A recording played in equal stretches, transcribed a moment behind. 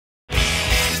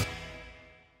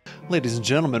Ladies and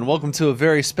gentlemen, welcome to a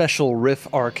very special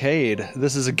Riff Arcade.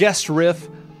 This is a guest riff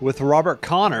with Robert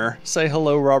Connor. Say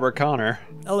hello, Robert Connor.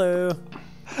 Hello.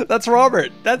 That's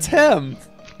Robert. That's him.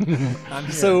 I'm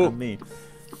here. I'm me.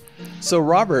 So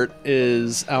Robert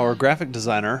is our graphic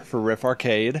designer for Riff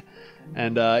Arcade,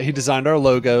 and he designed our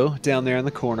logo down there in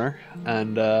the corner,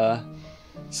 and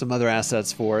some other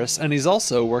assets for us. And he's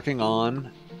also working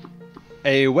on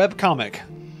a webcomic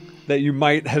that you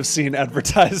might have seen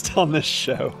advertised on this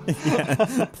show.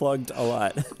 Yeah, plugged a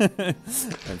lot. And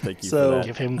thank you for that.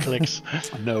 Give him clicks.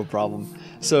 No problem.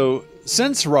 So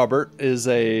since Robert is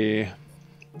a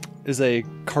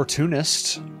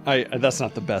cartoonist, that's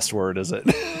not the best word, is it?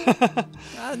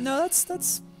 No,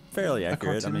 that's fairly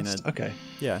accurate. I mean, okay.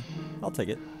 Yeah, I'll take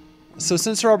it. So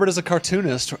since Robert is a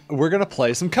cartoonist, we're gonna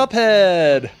play some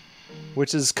Cuphead,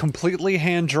 which is completely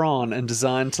hand-drawn and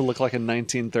designed to look like a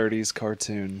 1930s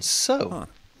cartoon. So,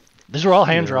 These were all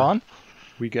hand-drawn?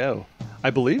 we go. I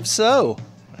believe so.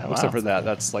 Oh, wow. Except for that.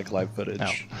 That's like live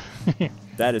footage. Oh.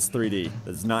 That is 3D.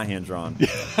 That's not hand-drawn.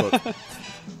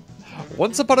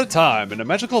 Once upon a time, in a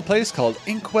magical place called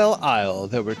Inkwell Isle,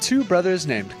 there were two brothers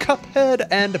named Cuphead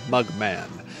and Mugman.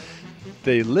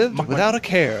 They lived without a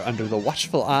care under the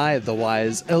watchful eye of the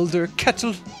wise elder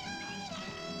Kettle.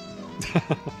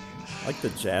 I like the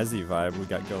jazzy vibe we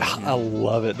got going I here.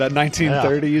 love it. That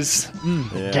 1930s.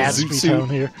 Yeah. Gatsby tone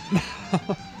here.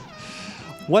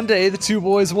 One day, the two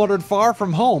boys wandered far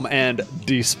from home and,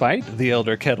 despite the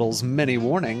elder Kettle's many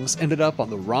warnings, ended up on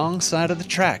the wrong side of the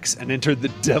tracks and entered the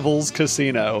Devil's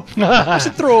Casino. I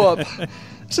should throw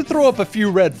up a few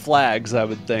red flags, I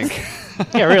would think.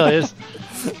 Yeah, it really is.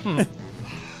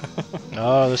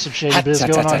 Oh, there's some shady biz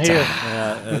going on here.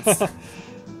 Yeah, it's...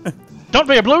 Don't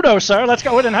be a Bluto, sir. Let's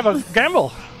go in and have a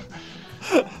gamble.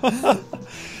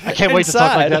 I can't wait to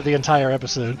talk like that the entire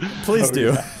episode. Please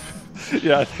do.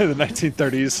 Yeah, the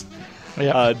 1930s.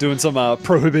 Yeah. Doing some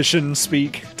prohibition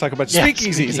speak. Talk about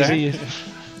speakeasies. speakeasy.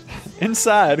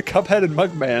 Inside, Cuphead and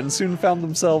Mugman soon found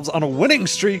themselves on a winning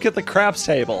streak at the craps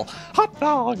table. Hot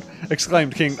dog!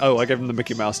 Exclaimed King. Oh, I gave him the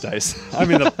Mickey Mouse dice. I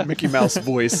mean the Mickey Mouse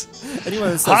voice. Anyone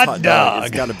who says Hot dog.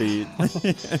 it's got to be...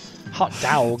 Hot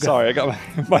dog. Sorry, I got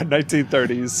my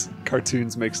 1930s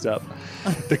cartoons mixed up.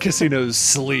 The casino's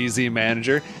sleazy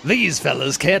manager. These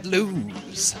fellas can't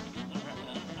lose.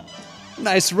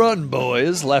 Nice run,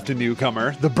 boys, laughed a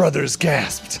newcomer. The brothers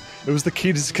gasped. It was the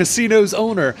casino's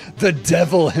owner, the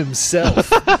devil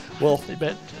himself. Well, who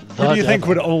do you think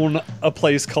would own a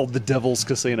place called the Devil's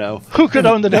Casino? Who could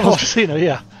own the Devil's Casino?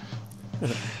 Yeah.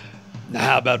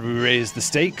 How about we raise the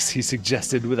stakes, he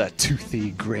suggested with a toothy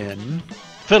grin.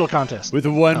 Fiddle contest. With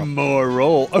one more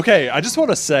roll. Okay, I just want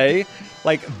to say,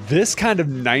 like, this kind of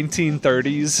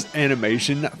 1930s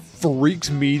animation freaked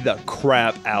me the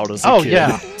crap out as a kid. Oh,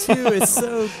 yeah. Too, it's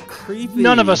so creepy.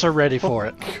 None of us are ready for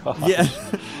it. Yeah.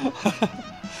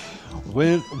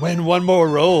 Win one more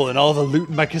roll and all the loot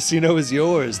in my casino is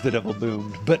yours, the devil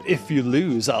boomed. But if you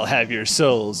lose, I'll have your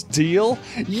souls. Deal?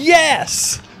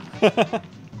 Yes!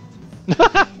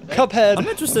 Cuphead. I'm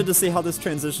interested to see how this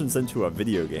transitions into a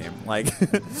video game. Like,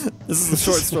 this is a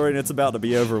short story and it's about to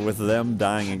be over with them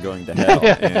dying and going to hell.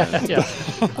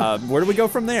 And, where do we go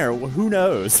from there? Who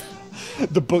knows?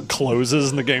 The book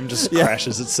closes and the game just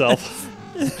crashes itself.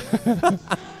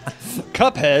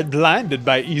 Cuphead, blinded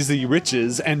by easy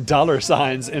riches and dollar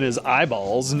signs in his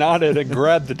eyeballs, nodded and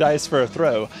grabbed the dice for a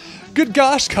throw. Good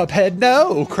gosh, Cuphead,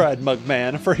 no! Cried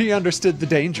Mugman, for he understood the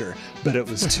danger, but it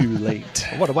was too late.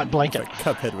 What a wet blanket.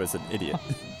 Cuphead was an idiot.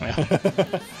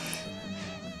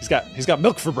 He's got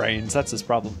milk for brains, that's his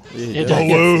problem.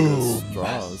 Whoa!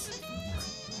 Straws.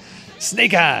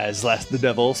 Snake eyes, laughed the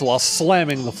devil, while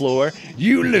slamming the floor.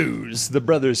 You lose! The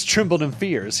brothers trembled in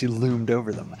fear as he loomed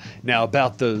over them. Now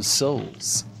about those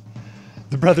souls.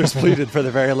 The brothers pleaded for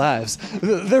their very lives.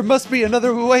 There must be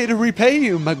another way to repay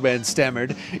you, Mugman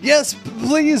stammered. Yes,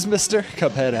 please, mister,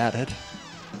 Cuphead added.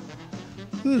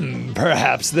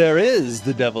 Perhaps there is,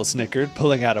 the devil snickered,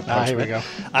 pulling out a parchment. Here we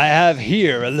go. I have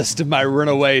here a list of my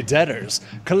runaway debtors.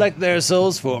 Collect their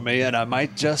souls for me, and I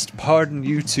might just pardon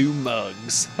you two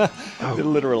mugs.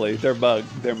 Literally, they're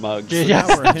mugs. Yeah.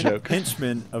 Now we're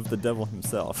henchmen of the devil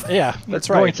himself. Yeah, That's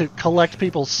going right. to collect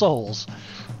people's souls.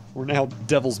 We're now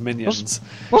devil's minions.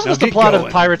 Wasn't Now this the get plot going.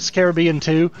 of Pirates Caribbean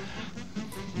 2?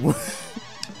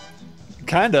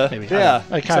 Kinda. Maybe. Yeah.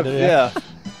 Kinda, yeah.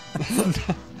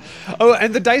 Oh,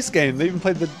 and the dice game. They even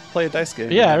play a dice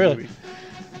game. Yeah, in that really.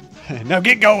 movie. Now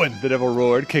get going, the devil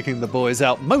roared, kicking the boys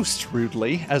out most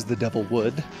rudely, as the devil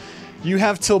would. You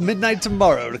have till midnight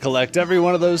tomorrow to collect every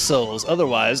one of those souls.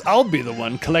 Otherwise, I'll be the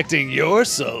one collecting your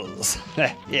souls.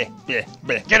 Get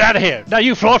out of here. Now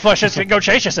you floor flushers can go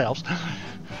chase yourselves.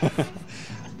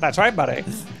 That's right, buddy.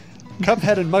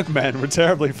 Cuphead and Mugman were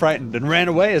terribly frightened and ran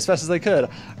away as fast as they could.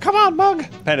 Come on, Mug,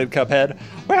 panted Cuphead.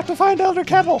 We have to find Elder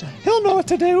Kettle. He'll know what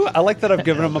to do. I like that I've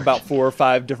given him about 4 or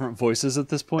 5 different voices at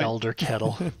this point. Elder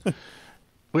Kettle.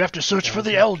 We have to search for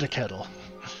the Elder Kettle.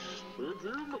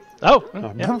 Oh,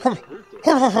 yeah.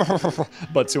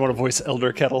 Butts, you want to voice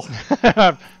Elder Kettle?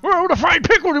 Oh, the fried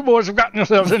pickle you boys have gotten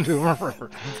yourselves into.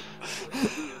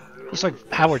 It's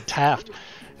like Howard Taft.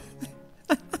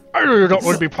 I know you don't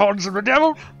want to be pawns of the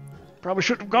devil. Probably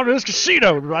shouldn't have gone to this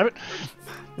casino to drive it.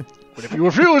 But if you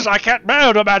refuse, I can't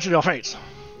bear to imagine your face.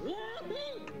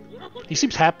 He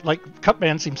seems happy, like,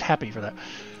 Cupman seems happy for that.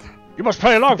 You must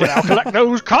play along for now, collect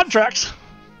those contracts.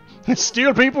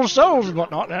 Steal people's souls and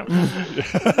whatnot now.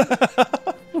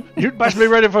 You'd best be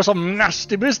ready for some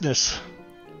nasty business.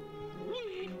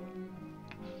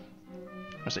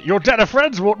 I said, your dead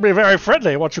friends won't be very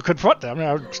friendly once you confront them. You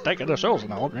know, taking their souls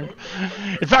and all.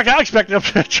 In fact, I expect them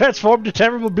to transform to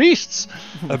terrible beasts.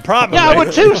 Probably. Yeah, I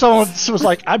would too. Someone was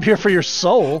like, I'm here for your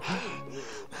soul.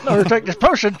 No, you take this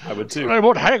potion. I would too. They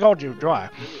won't hang on you dry.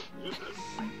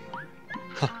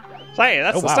 Hey,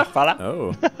 that's the stuff, fella.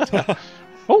 Oh.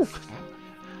 Oh,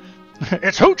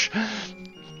 it's Hooch.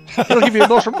 It'll give you the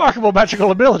most remarkable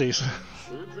magical abilities.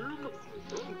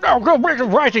 Now go make a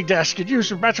writing desk and use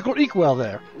your magical inkwell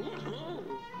there.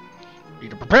 You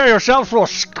need to prepare yourself for a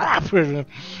scrap. All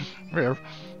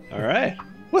right.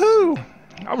 Woohoo!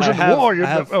 I was in the war.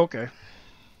 Okay.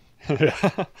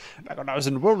 Back when I was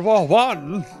in World War I.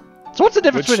 So what's the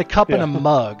difference between a cup and a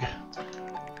mug?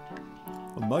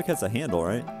 A mug has a handle,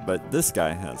 right? But this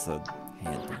guy has a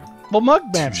handle. Well,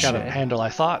 Mugman's got a handle, I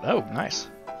thought. Oh, nice.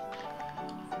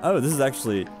 Oh, this is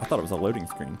actually... I thought it was a loading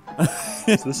screen.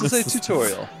 So this is a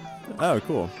tutorial. Oh,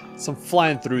 cool. So I'm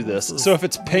flying through this. So if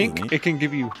it's pink, it can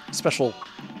give you special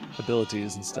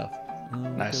abilities and stuff.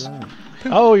 Nice.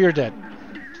 Oh, you're dead.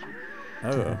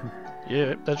 Oh.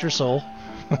 Yeah, that's your soul.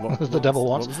 The devil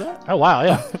wants. What was that? Oh, wow,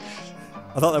 yeah.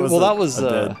 I thought that was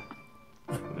well,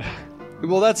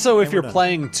 well, that's so if you're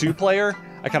playing 2-player...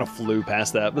 I kind of flew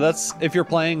past that, but that's if you're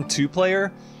playing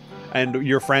 2-player and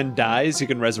your friend dies, you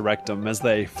can resurrect them as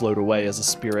they float away as a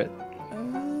spirit.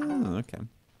 Oh, okay.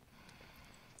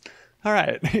 All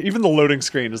right. Even the loading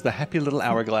screen is the happy little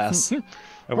hourglass.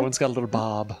 Everyone's got a little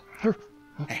bob.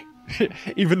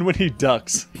 Even when he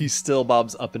ducks, he still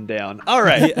bobs up and down. All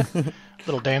right.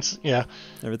 Little dance, yeah.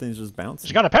 Everything's just bouncing.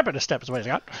 He's got a pepper to step is what he's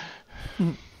got.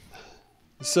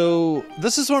 So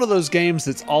this is one of those games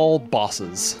that's all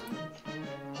bosses.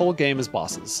 Whole game is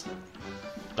bosses.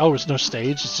 Oh, there's no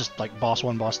stage. It's just like boss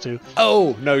 1, boss 2.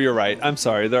 Oh, no, you're right. I'm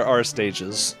sorry. There are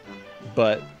stages,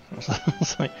 but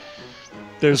It's like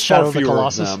there's Shadow far of the fewer of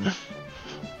Colossus. them.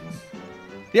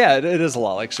 Yeah, it is a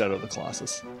lot like Shadow of the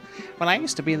Colossus. Well, I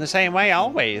used to be in the same way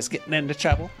always, getting into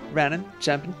trouble, running,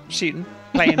 jumping, shooting,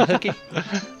 playing hooky.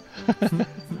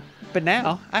 But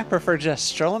now, I prefer just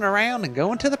strolling around and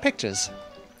going to the pictures.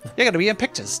 You're going to be in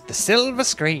pictures, the silver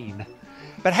screen.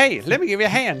 But hey, let me give you a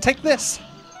hand. Take this.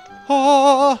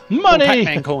 Oh, money!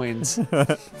 Pac-Man coins.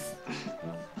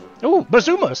 Oh,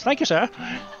 bazumas. Thank you, sir.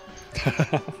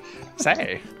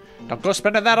 Say, don't go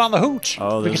spending that on the hooch.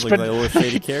 Oh, there's like a little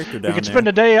shady character down there. We could spend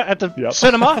a day at the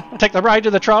cinema, take the ride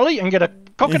to the trolley, and get a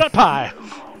coconut pie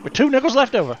with 2 nickels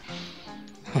left over.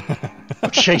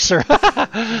 Chaser.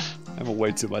 I'm having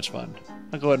way too much fun.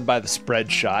 I'll go ahead and buy the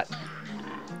spread shot.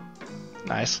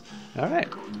 Nice. All right.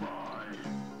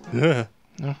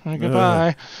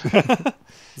 Goodbye.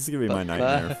 This is gonna be my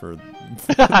nightmare for.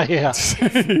 Yeah.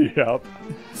 Yep.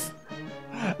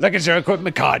 Look at your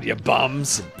equipment card, you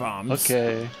bums.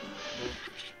 Okay.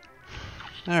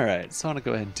 All right. So I want to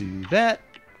go ahead and do that.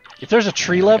 If there's a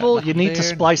tree level, you need to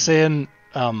there. splice in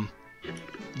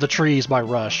the trees by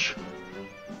Rush.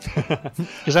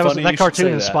 Because that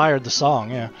cartoon inspired the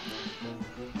song. Yeah.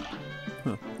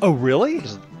 Oh, really?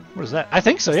 What is that? I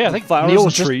think so. Yeah. I think Flowers Neil and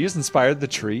was just. trees inspired the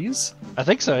trees? I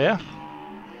think so. Yeah.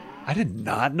 I did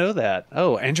not know that.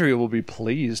 Oh, Andrea will be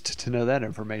pleased to know that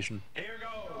information.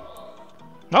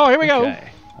 Oh, here we go. Okay.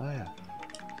 Oh, yeah.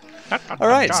 All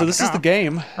right, so this is the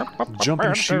game. Jump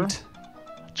and shoot.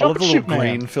 I love the little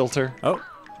green filter. Oh,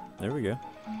 there we go.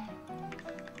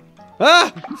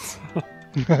 Ah!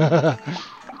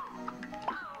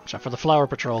 Except for the Flower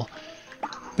Patrol.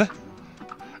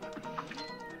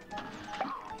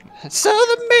 So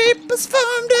the Maples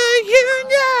formed a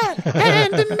union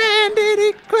and demanded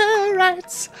equal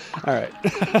rights. All right.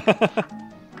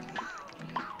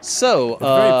 So, it's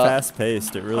very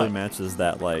fast-paced. It really matches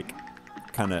that like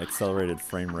kind of accelerated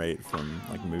frame rate from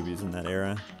like movies in that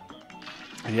era.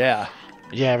 Yeah.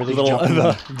 Yeah, everything's Little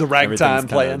jumping. the ragtime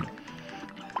playing.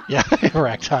 Yeah,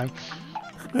 ragtime.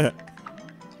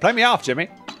 Play me off, Jimmy.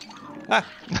 Ah.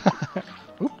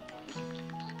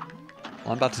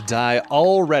 I'm about to die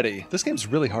already. This game's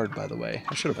really hard, by the way.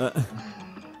 I should have.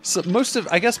 So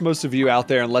I guess most of you out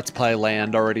there in Let's Play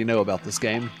Land already know about this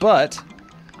game, but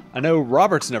I know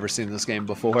Robert's never seen this game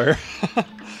before,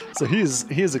 so he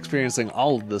is experiencing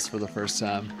all of this for the first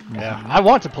time. Yeah, I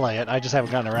want to play it. I just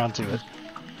haven't gotten around to it.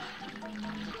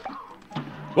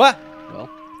 What? Well.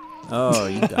 Oh,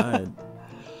 you died.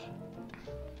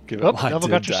 Give it Oh, my devil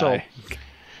did got your soul. die.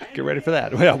 Get ready for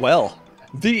that. Yeah, well,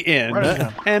 the end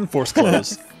Right and force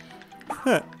close.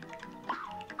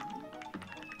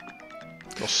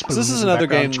 So this is another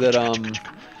game that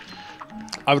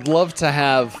I would love to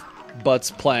have Butts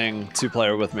playing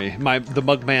 2-player with me. The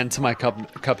Mugman to my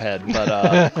Cuphead,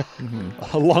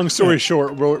 but long story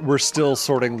short, we're still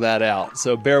sorting that out.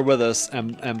 So bear with us,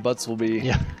 and Butts will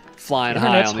be flying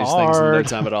high on these things in no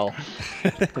time at all.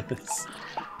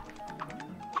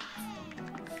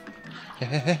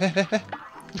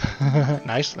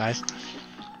 Nice, nice.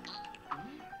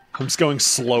 I'm just going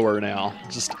slower now.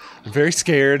 I'm very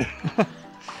scared.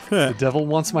 The devil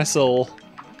wants my soul.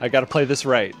 I gotta play this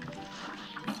right.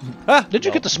 Did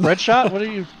you get the spread shot? What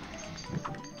are you?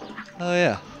 Oh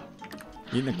yeah.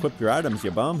 You didn't equip your items,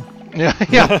 you bum. Yeah,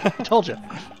 told you.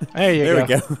 There we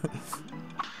go.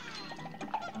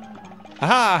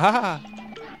 Ha ha!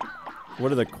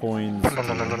 What are the coins?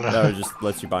 That just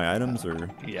lets you buy items, or?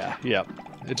 Yeah.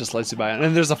 It just lets you buy it,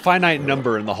 and there's a finite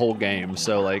number in the whole game,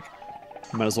 so like,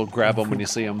 you might as well grab them when you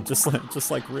see them.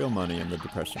 Just like real money in the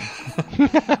Depression.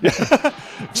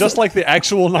 Just like the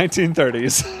actual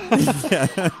 1930s.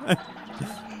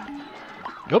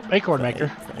 Nope, acorn maker.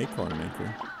 Acorn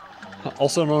maker.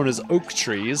 Also known as oak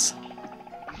trees.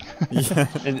 Yeah.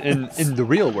 In the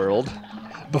real world,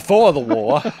 before the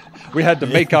war, we had to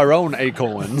make our own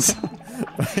acorns.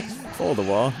 Before the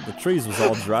war, the trees was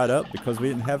all dried up because we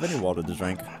didn't have any water to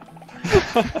drink.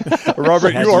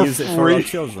 Robert, you are free.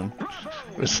 Children.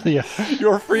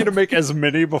 You're free to make as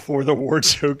many before the war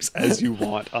jokes as you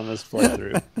want on this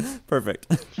playthrough. Perfect.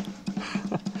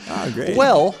 Oh, great.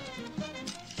 Well,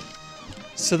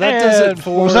 so that does it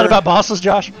for... What was that about bosses,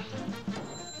 Josh?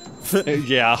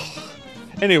 Yeah.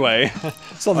 Anyway,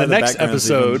 so on the next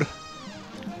episode...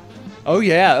 Oh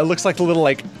yeah, it looks like the little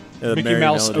Mickey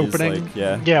Mouse opening.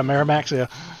 Yeah, Merrimax, yeah.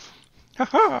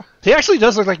 He actually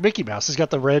does look like Mickey Mouse. He's got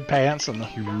the red pants and the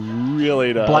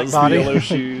really does. black body. The yellow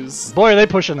shoes. Boy, are they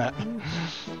pushing that.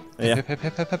 Yeah.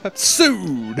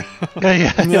 Sued!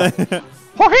 Yeah.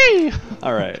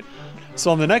 All right.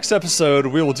 So on the next episode,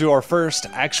 we will do our first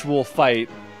actual fight,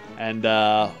 and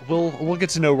we'll get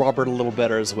to know Robert a little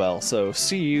better as well. So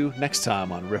see you next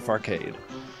time on Riff Arcade.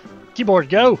 Keyboard,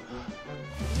 go!